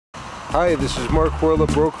Hi, this is Mark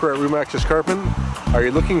Woehrle, broker at Remax Escarpment. Are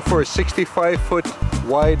you looking for a 65-foot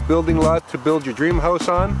wide building lot to build your dream house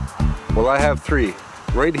on? Well, I have three.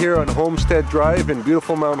 Right here on Homestead Drive in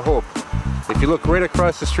beautiful Mount Hope. If you look right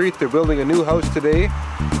across the street, they're building a new house today.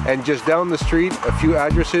 And just down the street, a few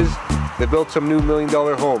addresses, they built some new $1 million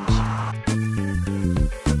homes.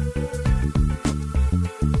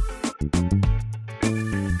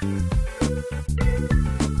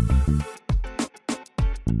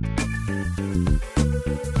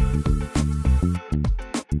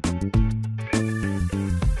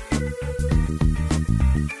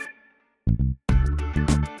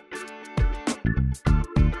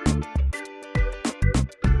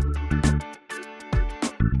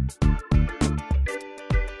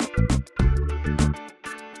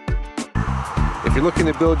 If you're looking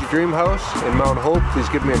to build your dream house in Mount Hope, please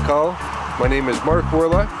give me a call. My name is Mark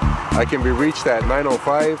Woehrle. I can be reached at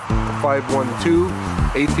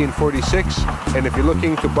 905-512-1846. And if you're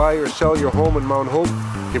looking to buy or sell your home in Mount Hope,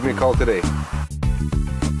 give me a call today.